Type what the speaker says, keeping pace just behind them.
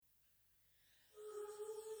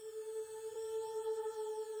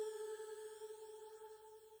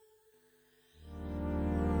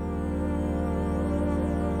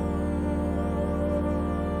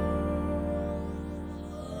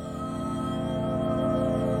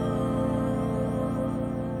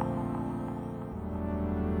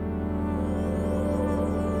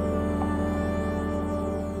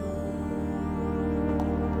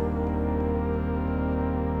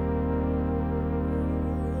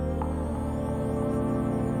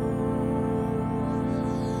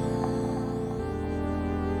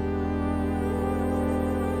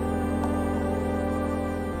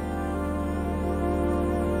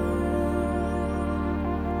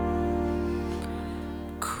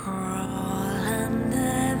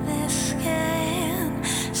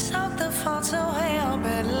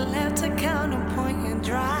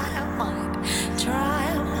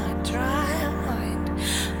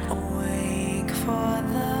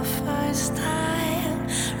first time,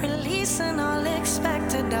 releasing all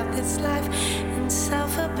expected of this life and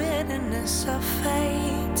self-forbiddenness of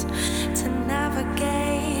fate to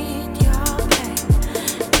navigate your pain,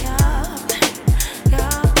 your pain,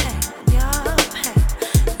 your pain, your pain,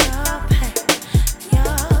 your pain, your pain,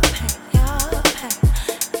 your pain,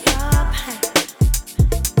 your pain.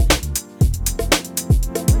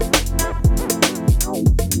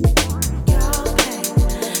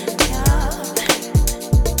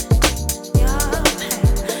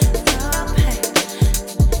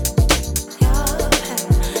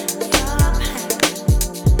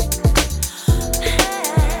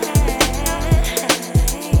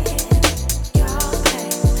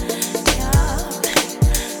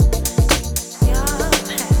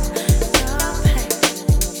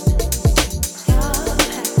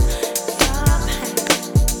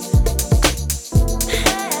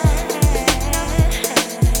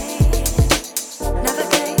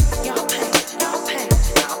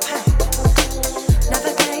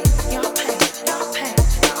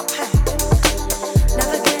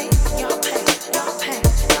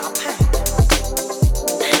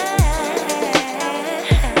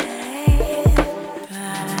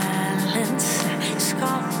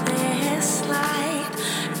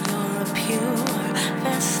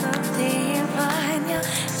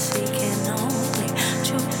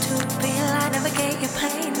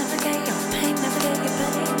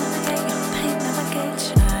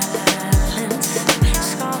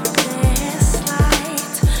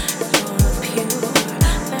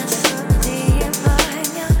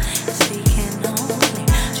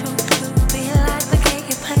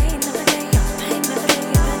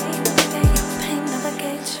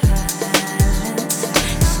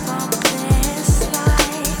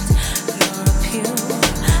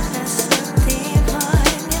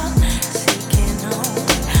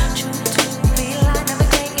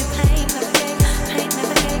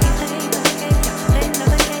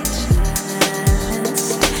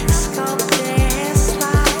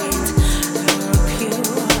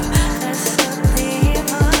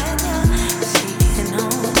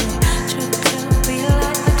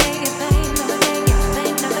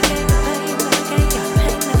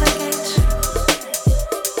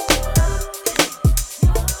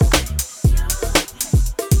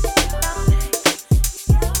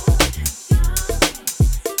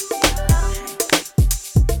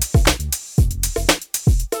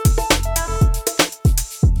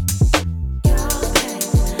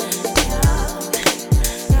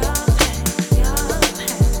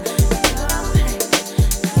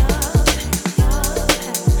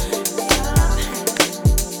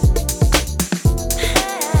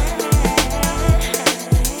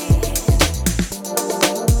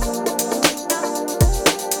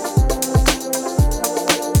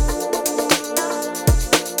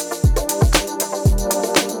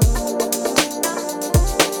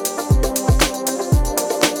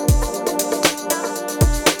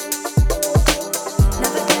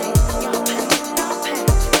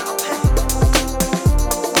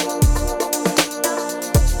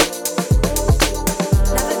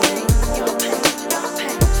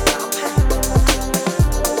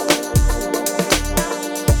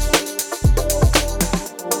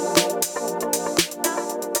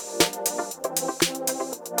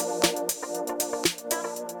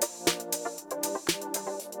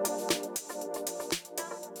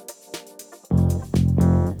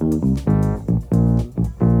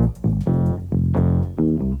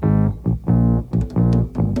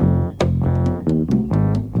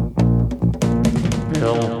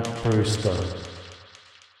 Bill Brewster.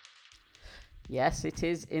 Yes, it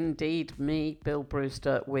is indeed me, Bill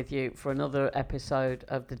Brewster, with you for another episode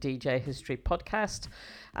of the DJ History Podcast.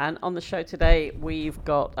 And on the show today, we've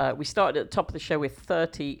got, we started at the top of the show with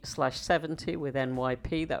 30/70 with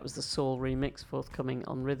N.Y.P. That was the Saul remix forthcoming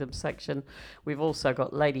on Rhythm Section. We've also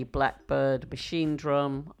got Lady Blackbird,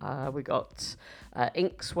 MACHINEDRUM. We got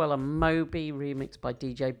Inkswel and Moby remixed by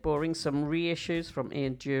DJ Boring. Some reissues from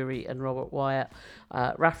Ian DURY and Robert Wyatt.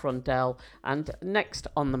 RAF RUNDELL. And next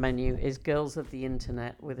on the menu is Girls of the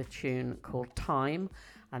Internet with a tune called Time.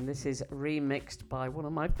 And this is remixed by one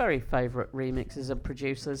of my very favourite remixers and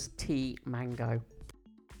producers, T Mango.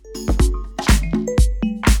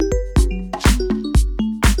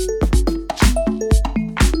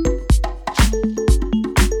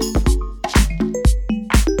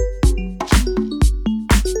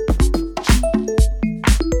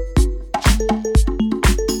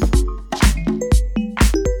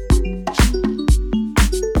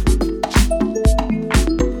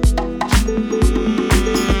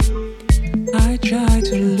 Try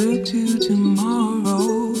to look to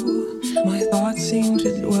tomorrow. My thoughts seem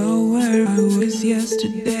to dwell world where I was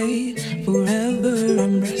yesterday. Forever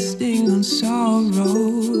I'm resting on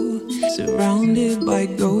sorrow, surrounded by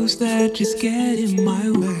ghosts that just get in my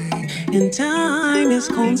way. And time is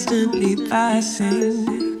constantly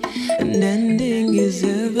passing, an ending is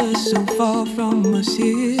ever so far from us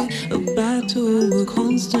here. A battle we're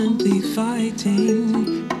constantly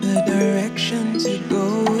fighting, the direction to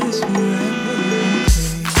go is forever unclear.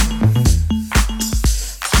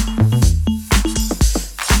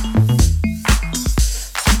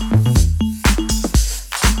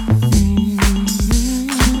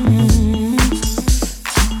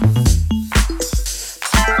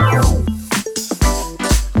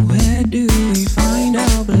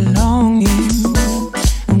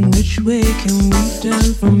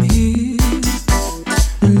 From here,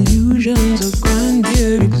 illusions of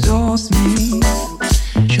grandeur exhaust me,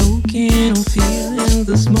 choking on feeling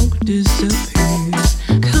the smoke disappears.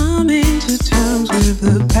 Coming to terms with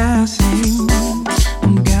the passing,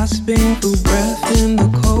 I'm gasping for breath in the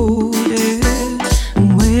cold air.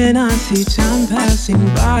 And when I see time passing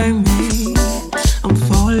by me, I'm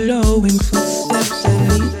following footsteps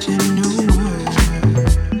that lead to nowhere.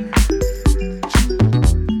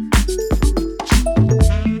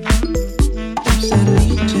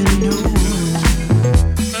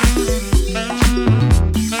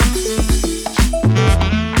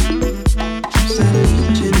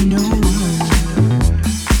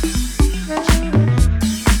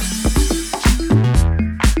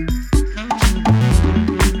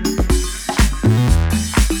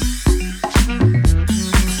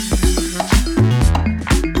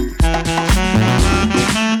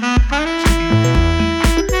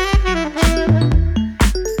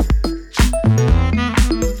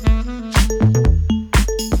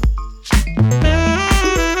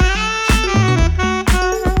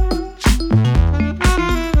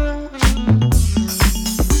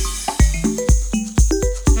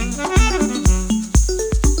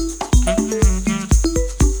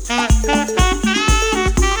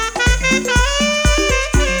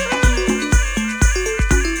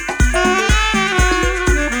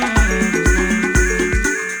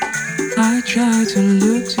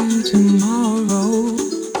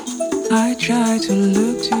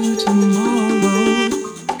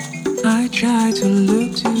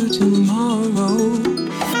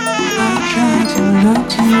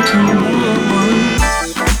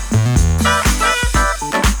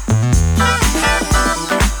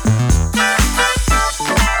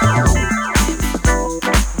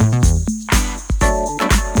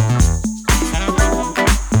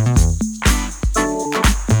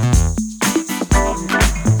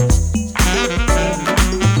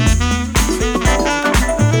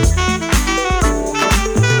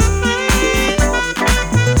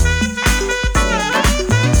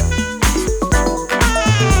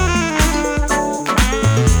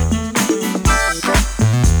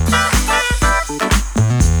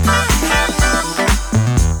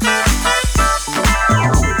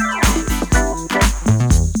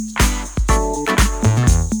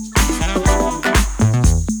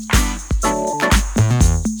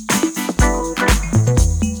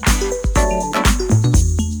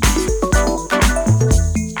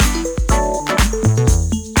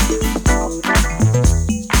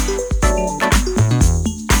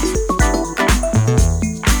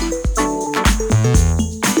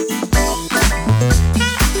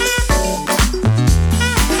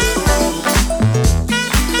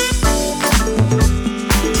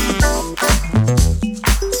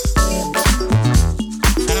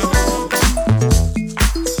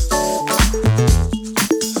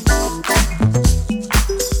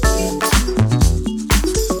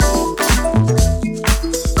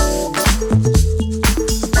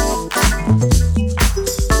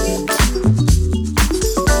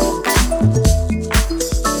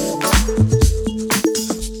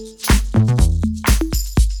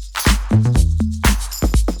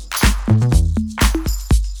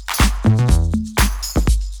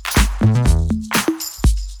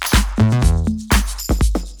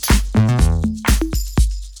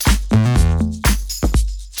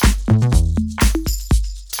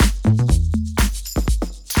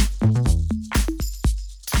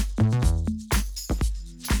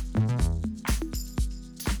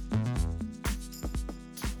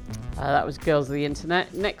 That was Girls of the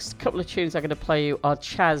Internet. Next couple of tunes I'm going to play you are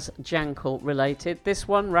Chaz Jankel related. This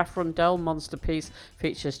one, RAF RUNDELL, Monsterpiece,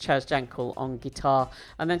 features Chaz Jankel on guitar.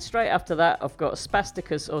 And then straight after that, I've got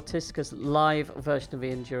Spasticus Autisticus live version of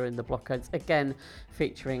Ian during the Blockheads, again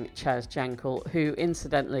featuring Chaz Jankel, who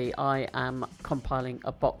incidentally I am compiling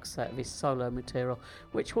a box set of his solo material,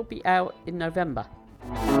 which will be out in November.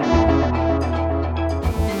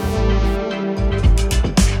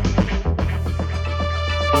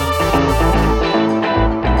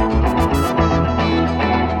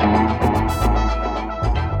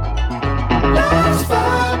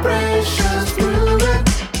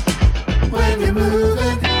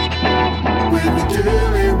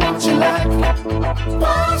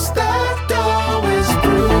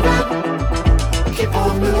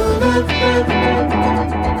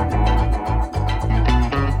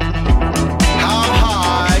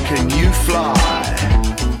 fly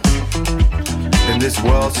in this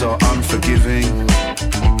world so unforgiving?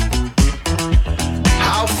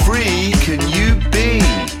 How free can you be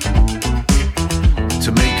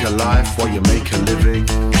to make a life while you make a living?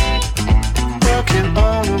 Working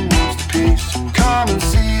on a masterpiece. Come and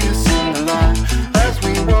see us in the light as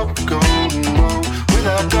we walk the golden road with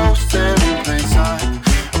our ghosts there in plain sight.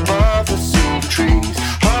 Above the silver trees,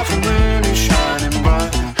 half the moon is shining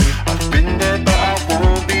bright. I've been dead, but I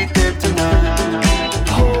won't be dead tonight.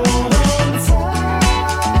 Hold on tight,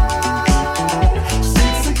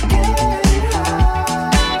 since the getting high.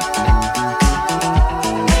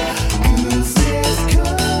 Goose is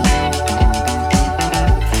cooked,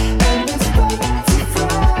 and it's about to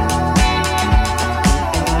fry.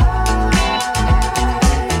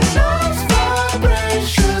 Nice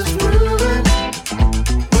vibrations moving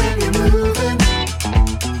when you're moving,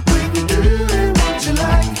 when you're doing what you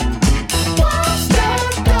like. Once that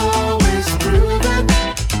dough is proven,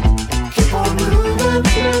 keep on moving.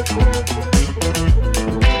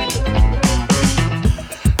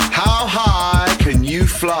 How high can you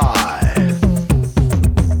fly?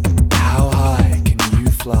 How high can you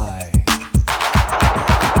fly?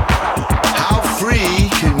 How free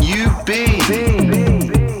can you be?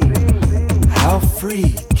 How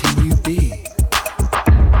free can you be?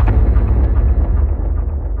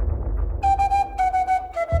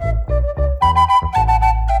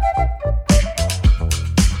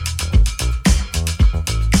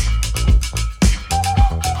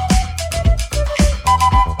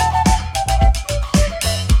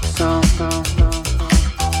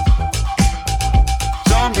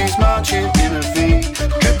 Zombies marching in a V,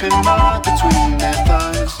 dripping mud between their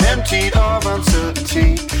thighs, emptied of uncertainty.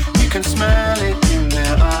 You can smell it in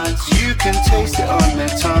their eyes, you can taste it on their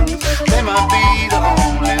tongues. They might be the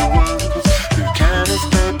only ones who can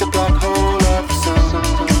escape the black hole of the sun.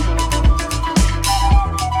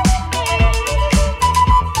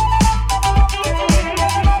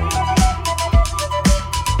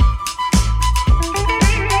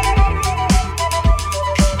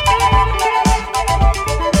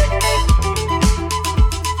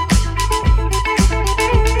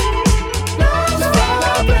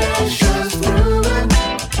 Vibrations moving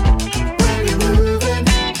when you're moving,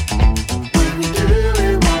 when you're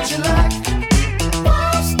doing what you like.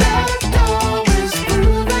 Once that dough is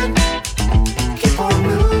proven, keep on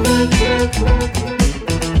moving.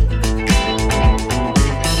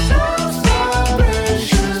 Those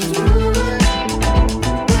vibrations moving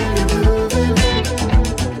when you're moving,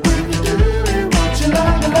 when you're doing what you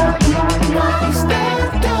like. Once that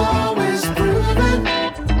dough is proven,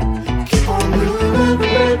 keep on moving.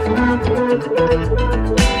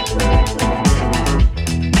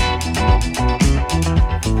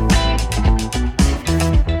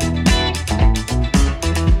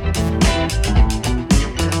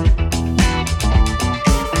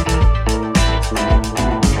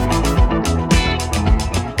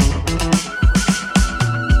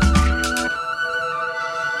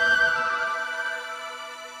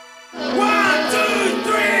 One, two,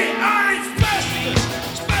 three, I'm Spasticus,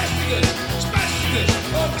 Spasticus, Spasticus,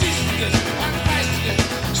 Autisticus, I'm Spasticus,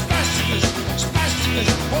 Spasticus, Spasticus,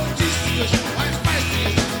 Autisticus, I'm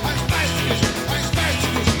Spasticus, I'm Spasticus, I'm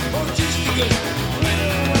Spasticus, Autisticus.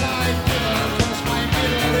 Riddle when I fiddle, 'cause my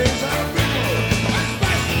middle is a riddle. I'm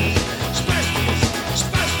Spasticus, Spasticus,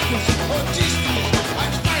 Spasticus, Autisticus,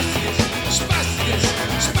 I'm Spasticus, Spasticus,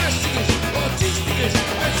 Spasticus, Autisticus,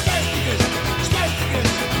 I'm Spasticus, Spasticus,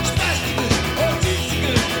 Spasticus,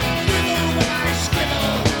 Autisticus. Riddle when I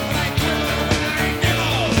scribble, when I dribble, when I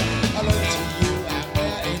nibble. Hello to you out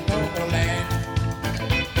there in normal land.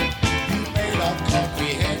 You may not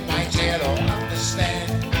comprehend my tale or understand.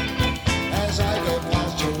 As I go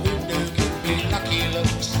past your window, give me lucky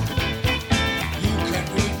looks. You can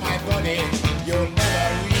read my body, you'll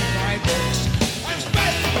never read my books. I'm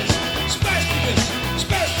Spasticus, Spasticus,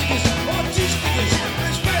 Spasticus, Autisticus.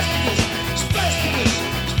 I'm Spasticus, Spasticus,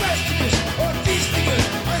 Spasticus, Autisticus.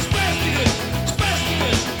 I'm Spasticus,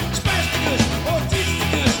 Spasticus, Spasticus,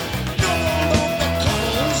 Autisticus. No longer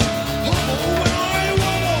couples, hobble when I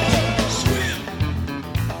wobble. Swim.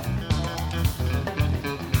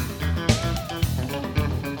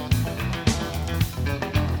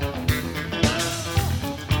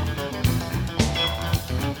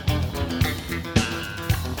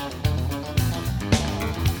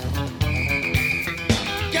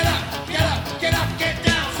 Get up, get up, get up, get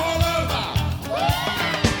down, fall over.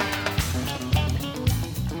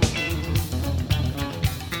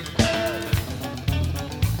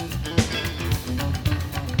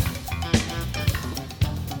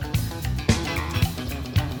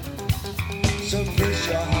 So fish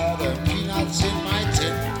your heart and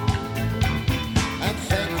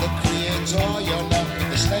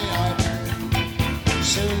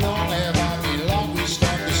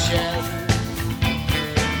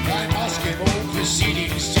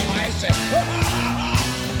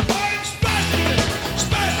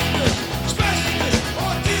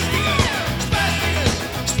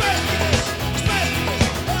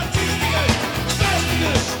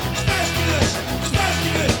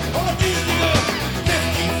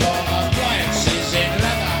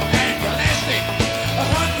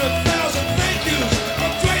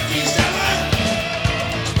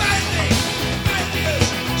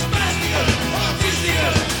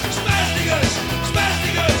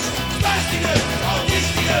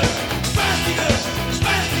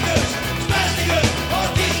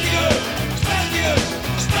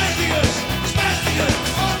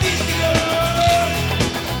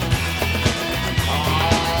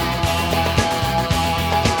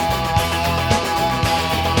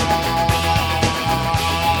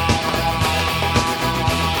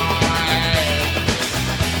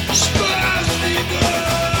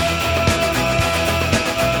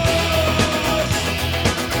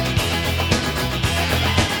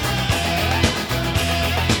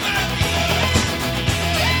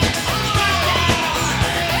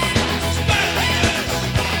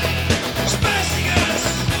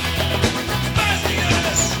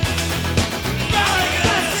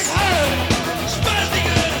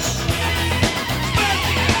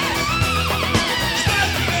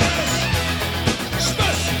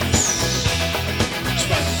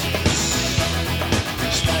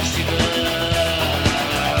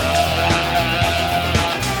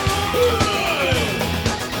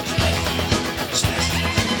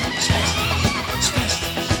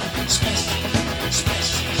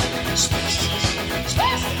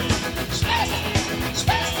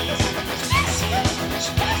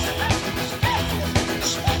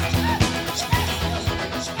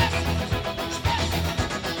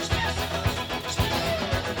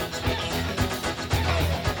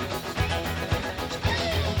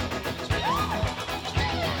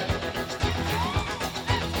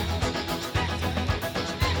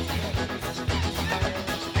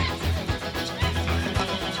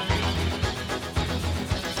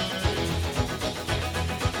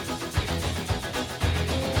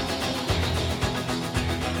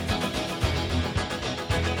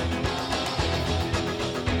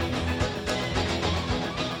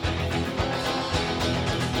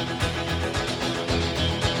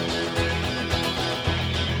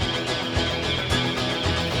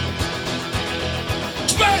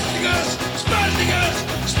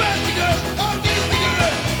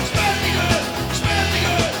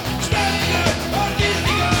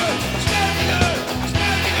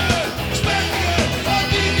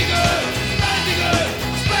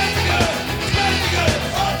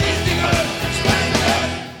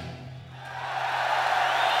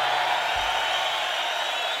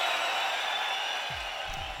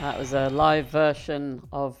That was a live version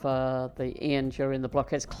of the Ian during the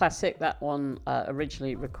Blockheads classic. That one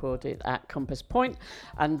originally recorded at Compass Point.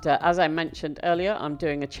 And as I mentioned earlier, I'm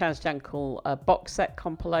doing a Chaz Jankel box set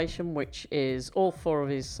compilation, which is all 4 of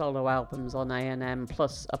his solo albums on A&M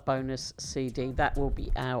plus a bonus CD. That will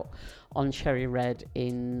be out on Cherry Red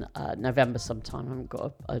in November sometime. I haven't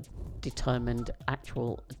got a determined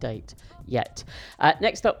actual date yet.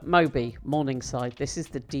 Next up, Moby, Morningside. This is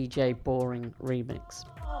the DJ Boring remix.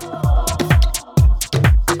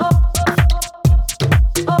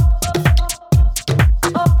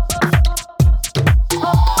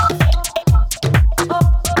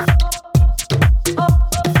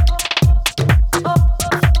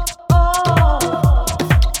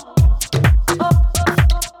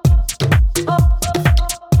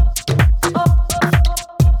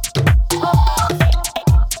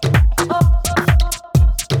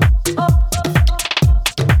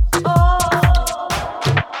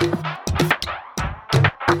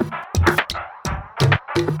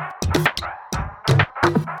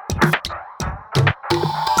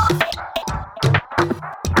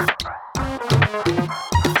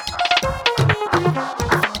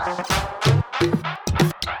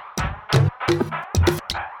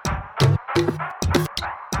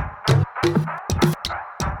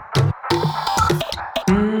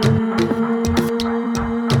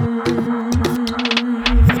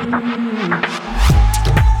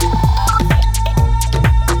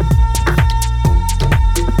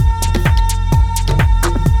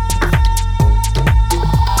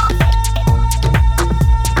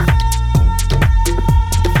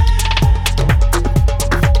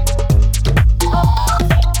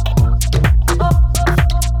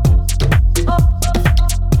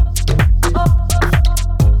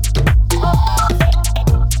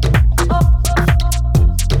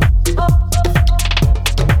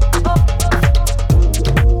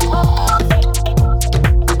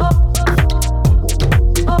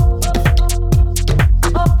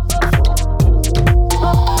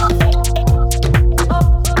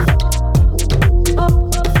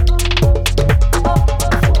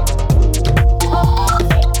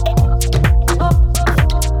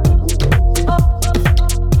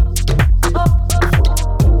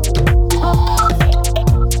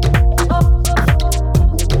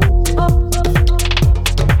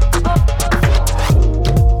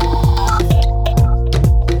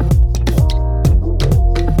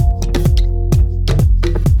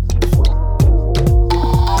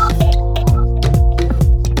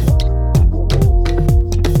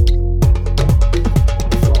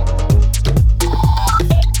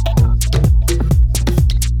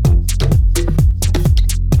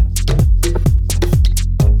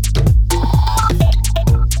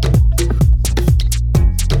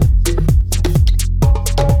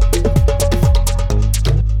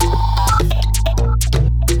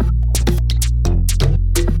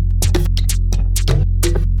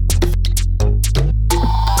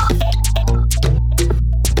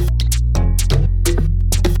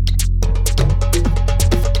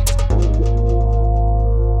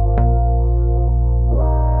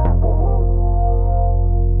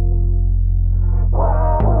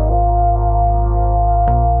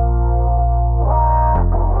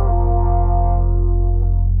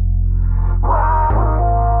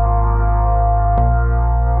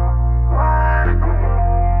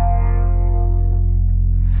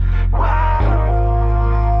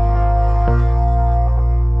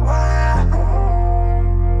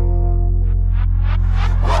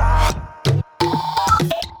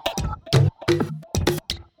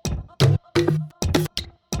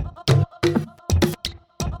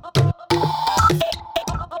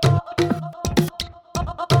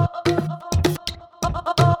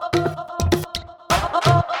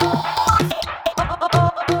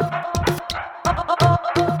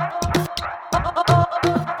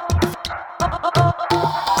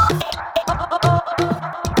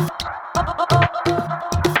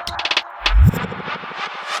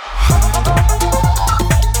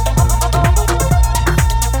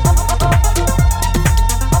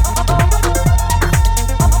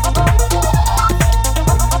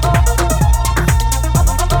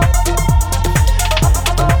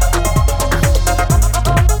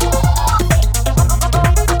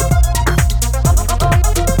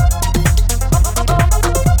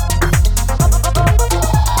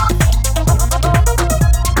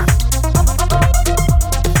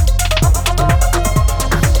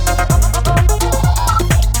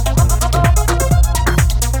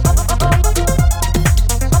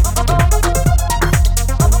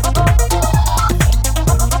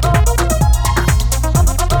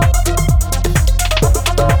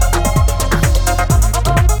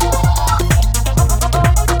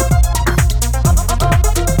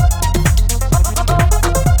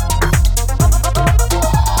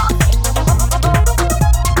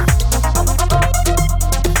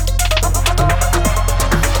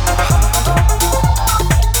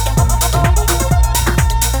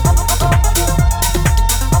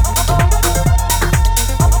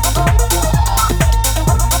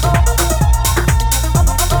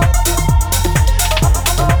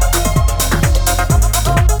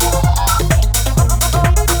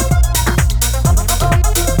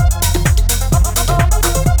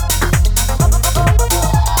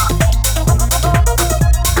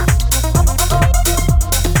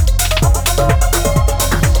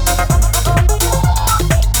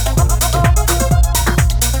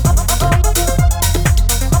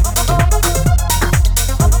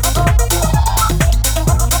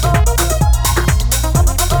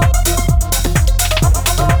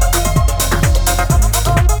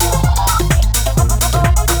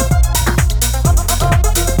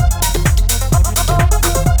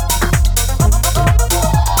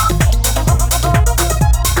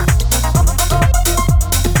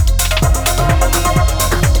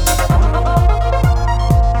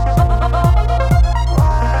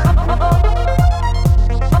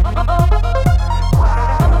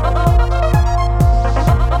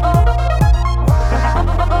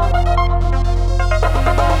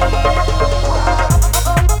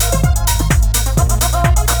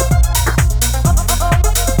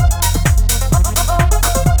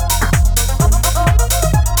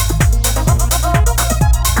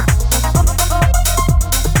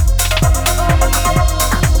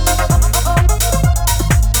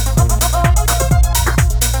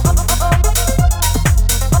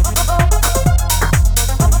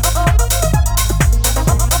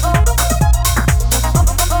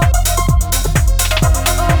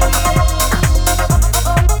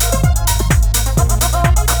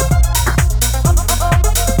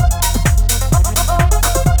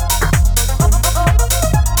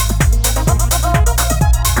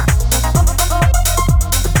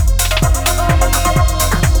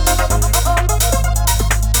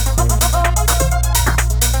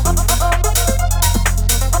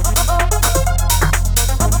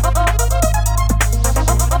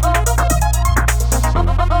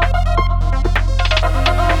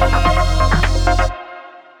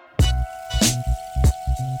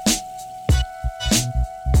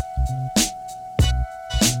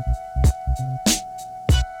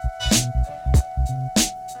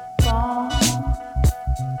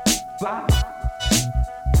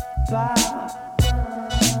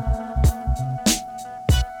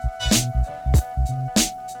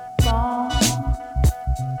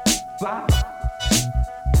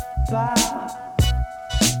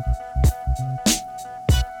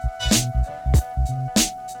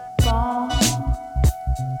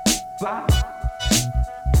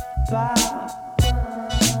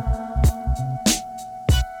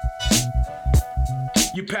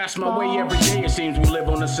 You pass my way every day, it seems we live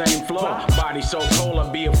on the same floor. Body so cold,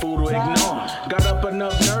 I'd be a fool to ignore. Got up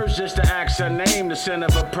enough nerves just to ask her name. The scent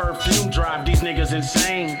of a perfume drive these niggas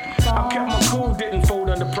insane. I kept my cool, didn't fold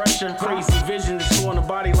under pressure. Crazy vision exploring the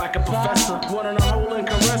body like a professor. Wanting a hole and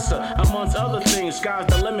caress her. Amongst other things, sky's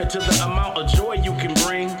the limit to the amount of joy you can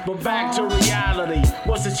bring. But back to reality,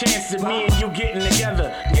 what's the chances of me and you getting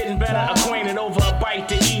together? Getting better acquainted over a bite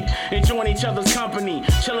to eat. Enjoying each other's company.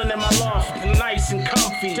 Chilling in my loft, nice and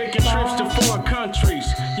comfy. Taking trips to foreign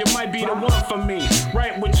countries. You might be the one for me.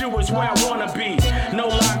 Right with you is where I wanna be. No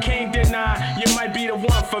lie, can't deny. You might be the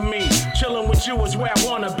one for me. Chilling with you is where I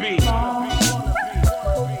wanna be.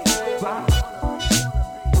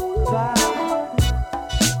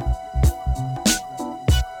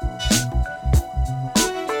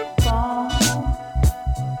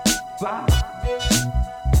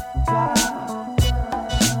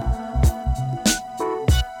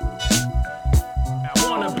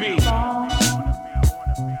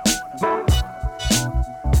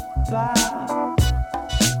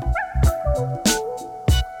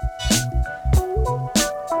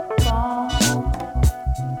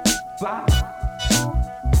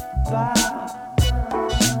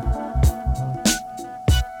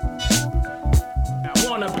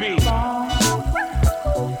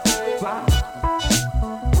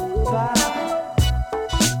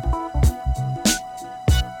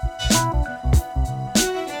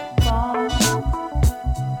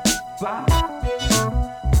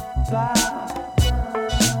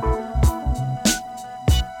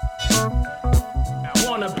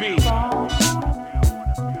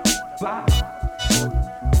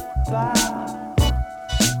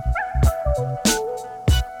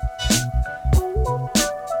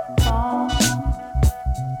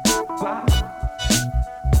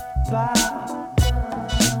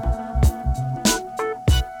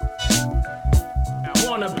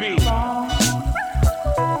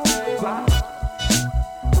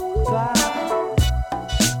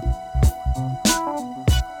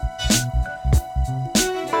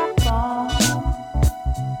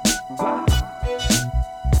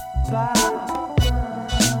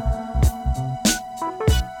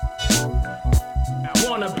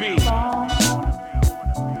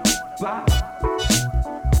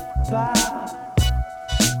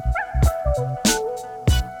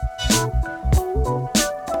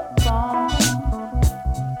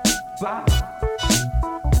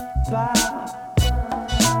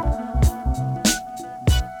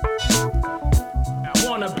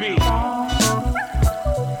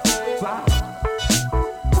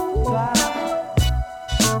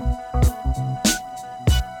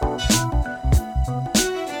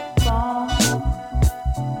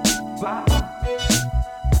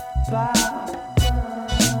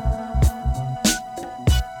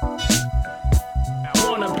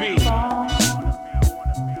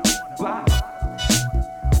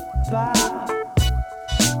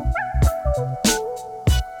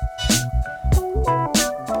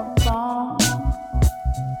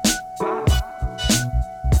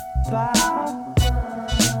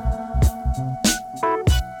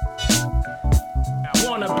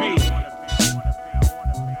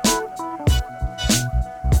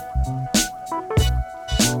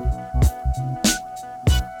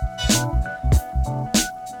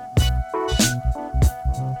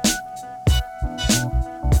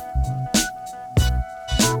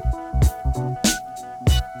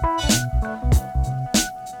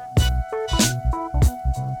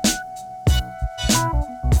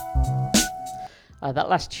 That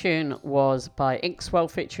last tune was by Inkswel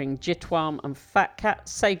featuring Jitwam and Fat Cat.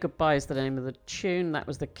 Say Goodbye is the name of the tune. That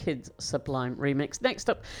was the Kids Sublime remix. Next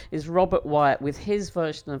up is Robert Wyatt with his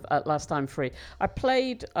version of At Last I'm Free. I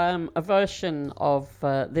played a version of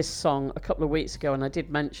this song a couple of weeks ago, and I did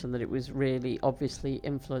mention that it was really obviously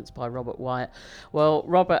influenced by Robert Wyatt. Well,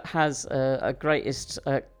 Robert has a greatest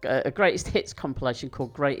hits compilation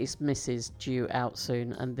called Greatest Misses due out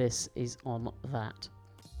soon, and this is on that.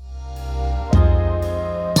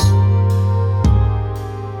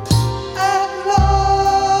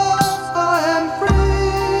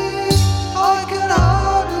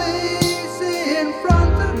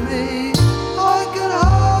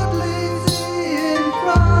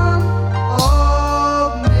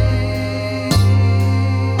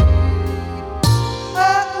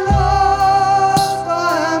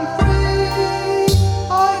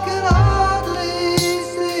 Me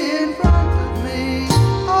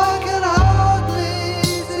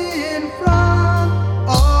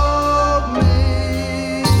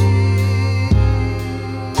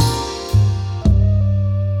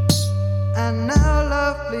And now,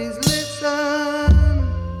 love, please listen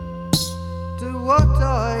to what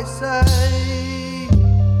I say.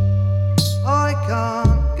 I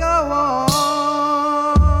can't go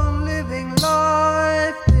on living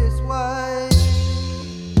life this way.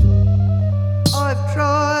 I've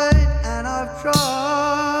tried and I've tried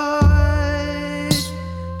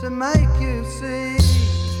to make you see.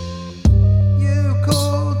 You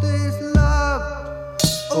call this love,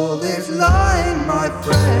 all this lying, my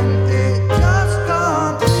friend, it just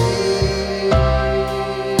can't be.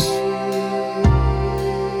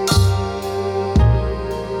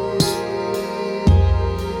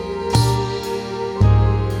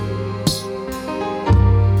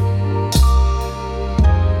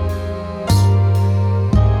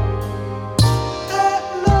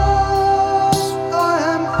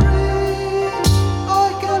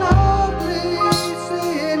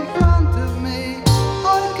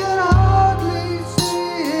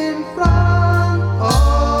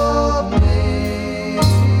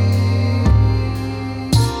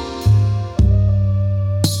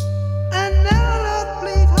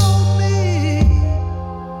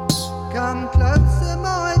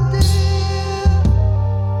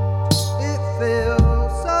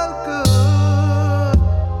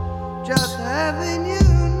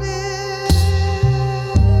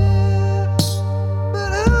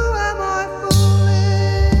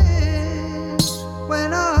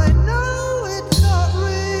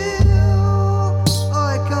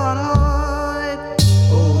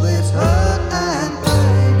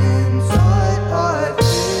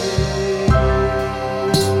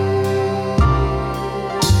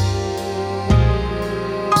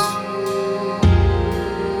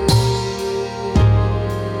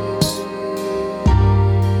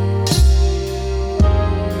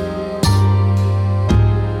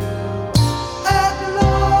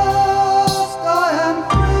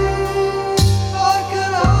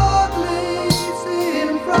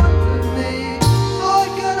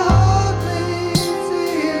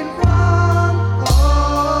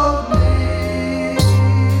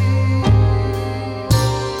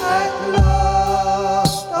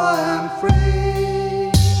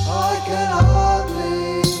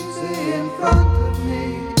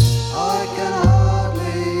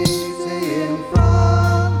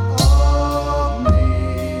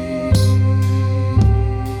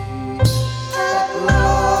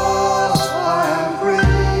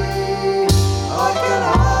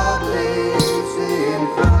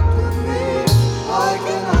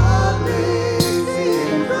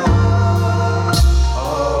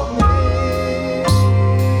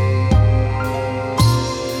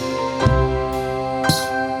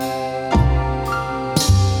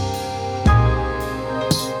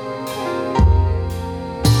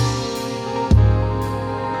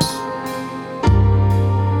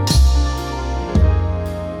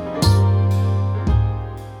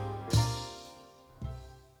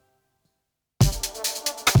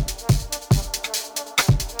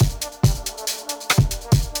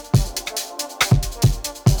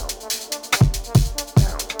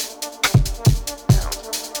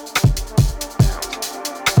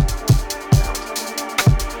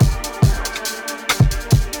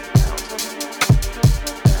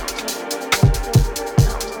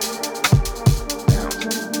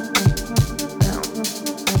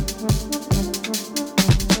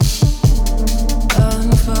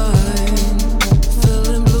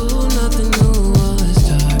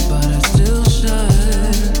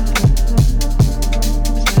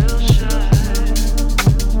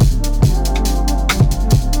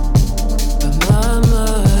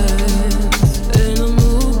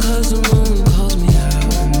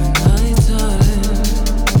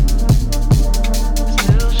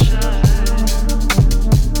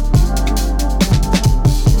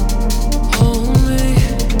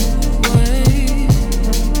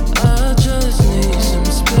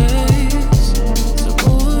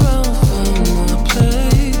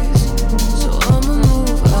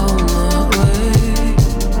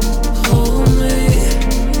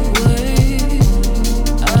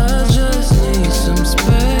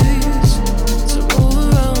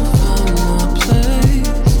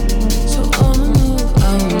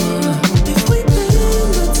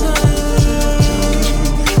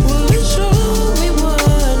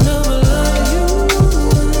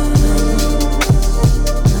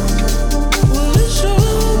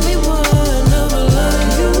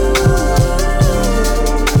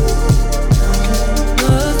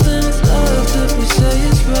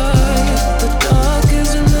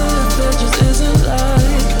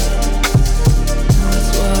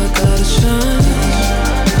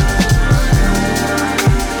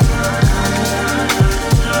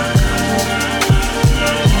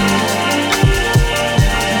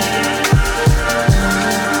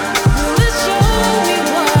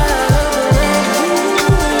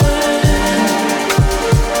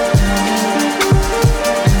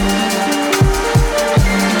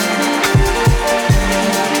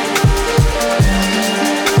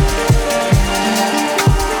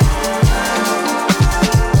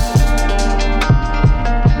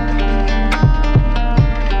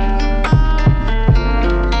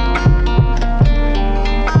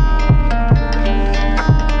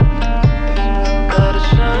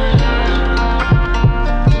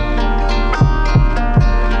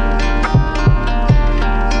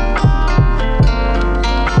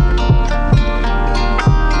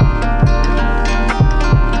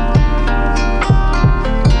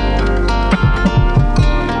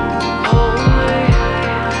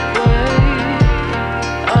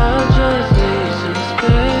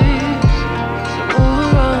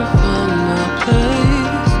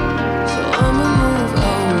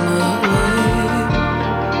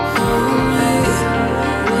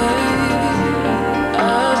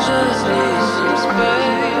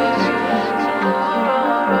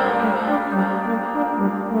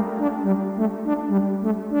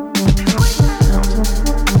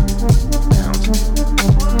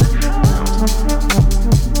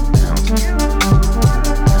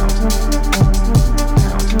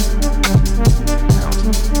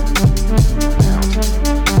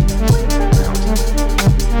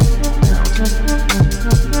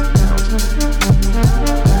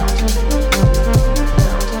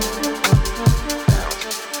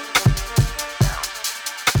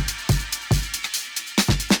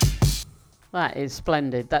 That is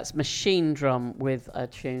splendid. That's MACHINEDRUM with a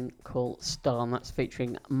tune called Star, and that's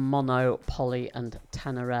featuring Mono, Polly and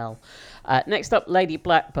TANERELLE. Next up, Lady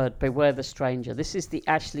Blackbird, Beware the Stranger. This is the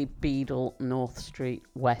Ashley Beedle North Street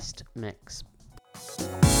West mix.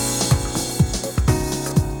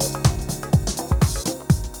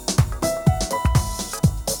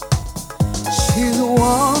 She's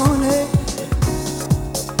wanted,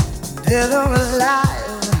 dead or alive.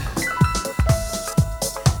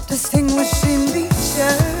 Distinguishing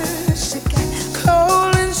features, she got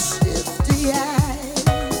cold and shifty eyes.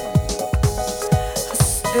 I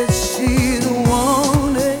said she's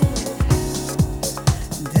wanted,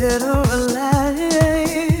 dead or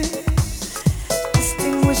alive.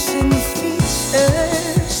 Distinguishing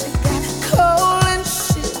features, she got cold and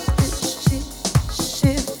shifty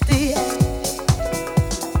eyes.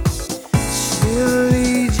 She'll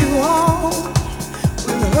lead you on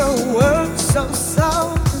with her words so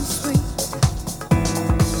soft.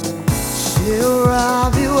 She'll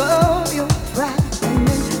rob you of your pride and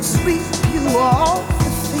then sweep you off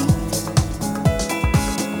your feet.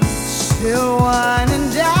 She'll wine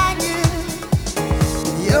and dine you.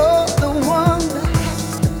 You're the one that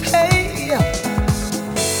has to pay.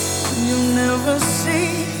 You'll never see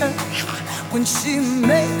her when she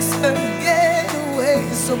makes her getaway.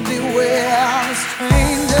 So beware of a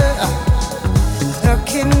stranger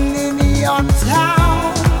lurking in your town.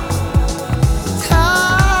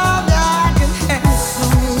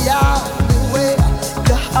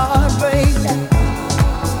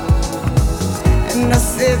 And I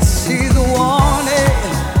said she's wanted,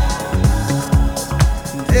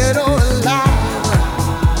 dead or alive.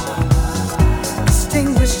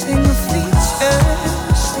 Distinguishing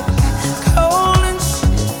features, she got cold and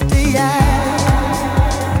shifty eyes.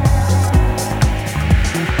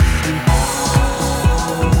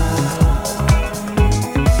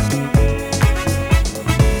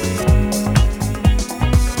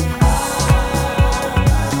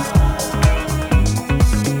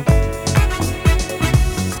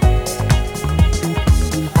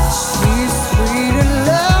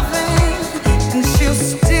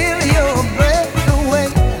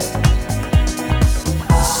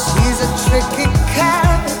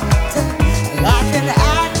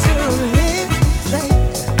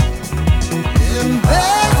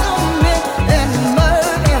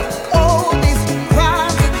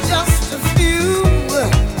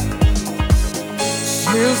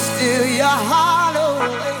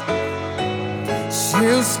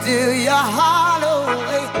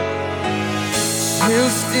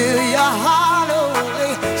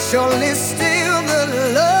 Surely still the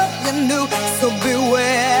love you knew. So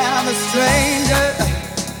beware the stranger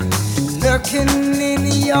lurking in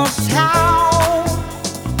your town.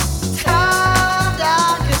 Time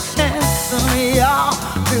down your chance on y'all.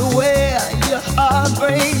 Beware your heart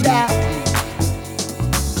break down.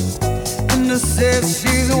 And I said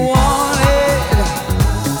she's wanted,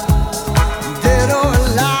 dead or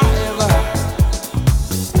alive.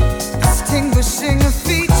 Distinguishing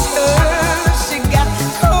features.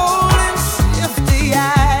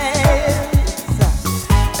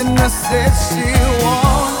 I said she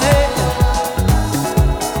wanted,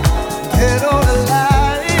 dead or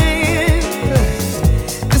alive.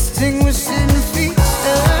 Distinguishing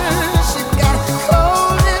features, she got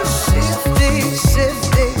cold and shifty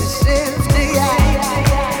eyes.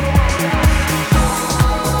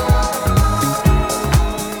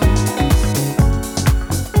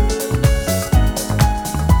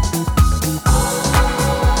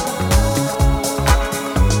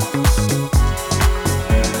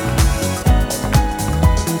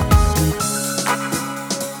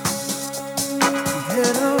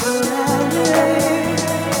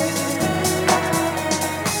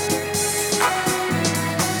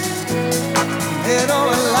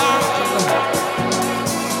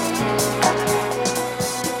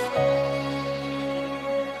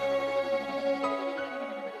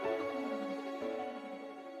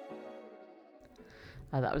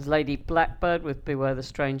 That was Lady Blackbird with Beware the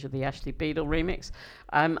Stranger, the Ashley Beedle remix.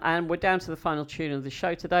 And we're down to the final tune of the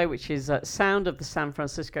show today, which is Sound of the San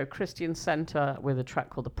Francisco Christian Center with a track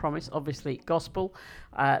called The Promise, obviously gospel.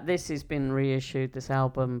 This has been reissued, this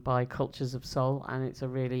album, by Cultures of Soul, and it's a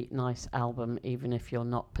really nice album, even if you're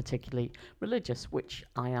not particularly religious, which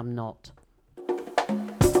I am not.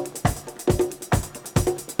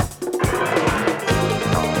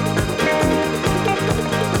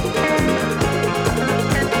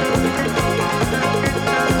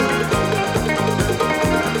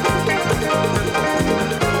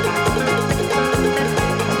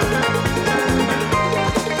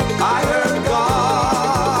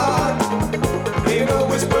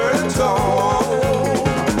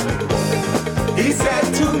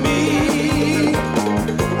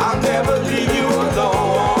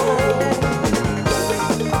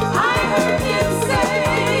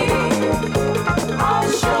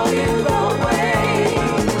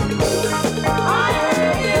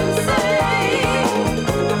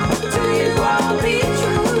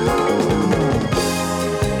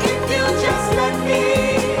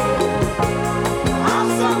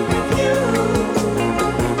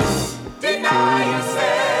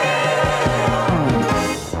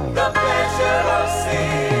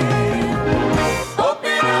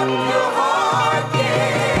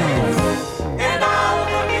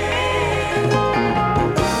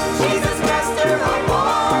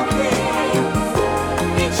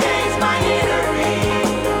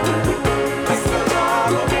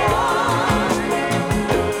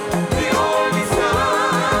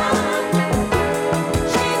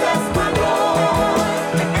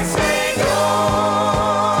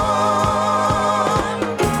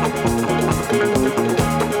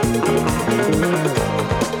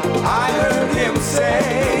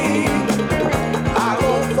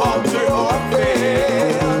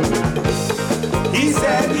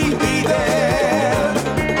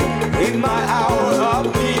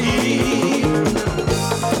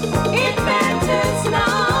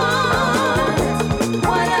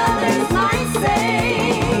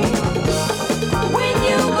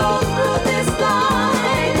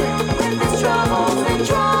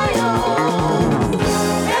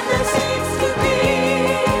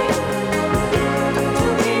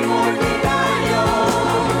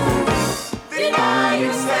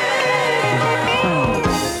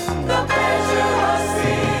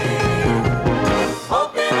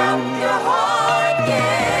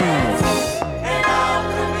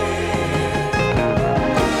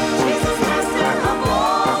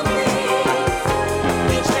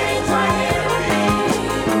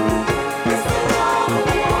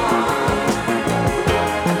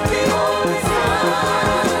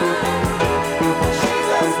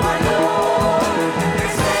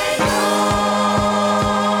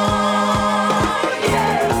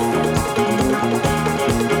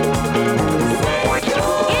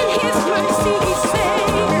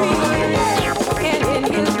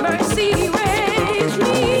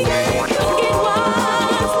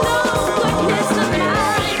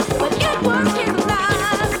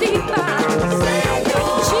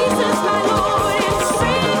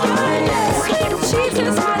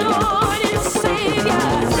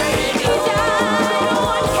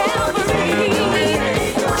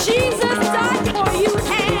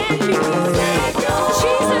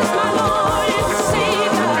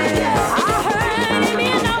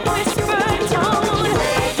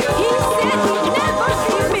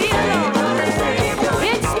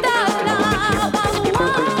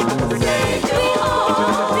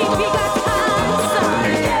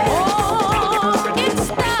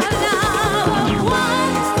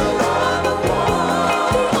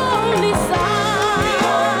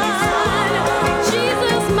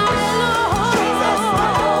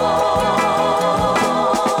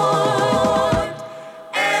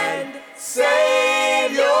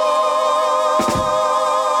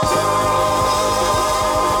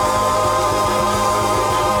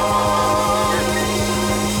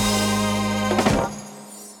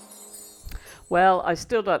 Well, I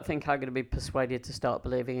still don't think I'm going to be persuaded to start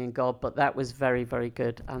believing in God, but that was very, very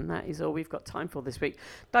good. And that is all we've got time for this week.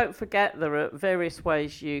 Don't forget, there are various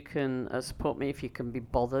ways you can support me if you can be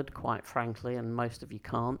bothered, quite frankly, and most of you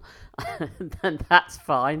can't. Then that's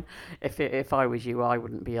fine. If I was you, I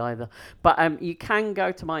wouldn't be either. But you can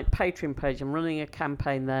go to my Patreon page. I'm running a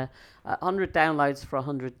campaign there. 100 downloads for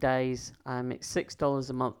 100 days. It's $6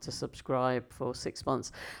 a month to subscribe for 6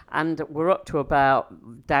 months. And we're up to about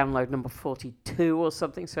download number 42 or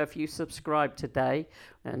something. So if you subscribe today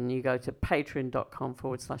and you go to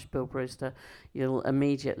patreon.com/Bill Brewster, you'll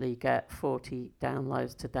immediately get 40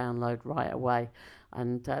 downloads to download right away.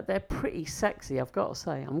 And they're pretty sexy, I've got to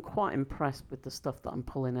say. I'm quite impressed with the stuff that I'm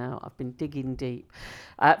pulling out. I've been digging deep.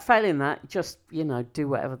 Failing that, just, do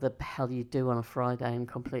whatever the hell you do on a Friday and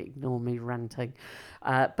completely ignore me ranting.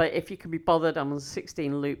 But if you can be bothered, I'm on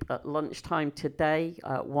 16 Loop at lunchtime today,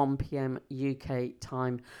 1 p.m. UK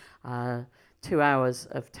time. 2 hours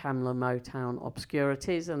of Tamla Motown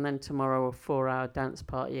obscurities, and then tomorrow a 4-hour dance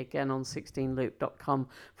party again on 16loop.com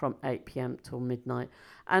from 8 p.m. till midnight.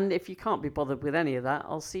 And if you can't be bothered with any of that,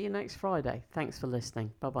 I'll see you next Friday. Thanks for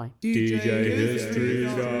listening. Bye-bye.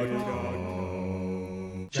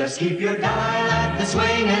 DJHistory.com. Just keep your dial at the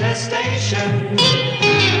swinging station.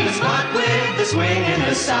 The spot with the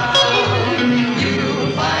swinging sound.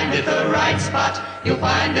 You'll find it the right spot. You'll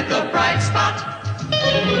find it the bright spot.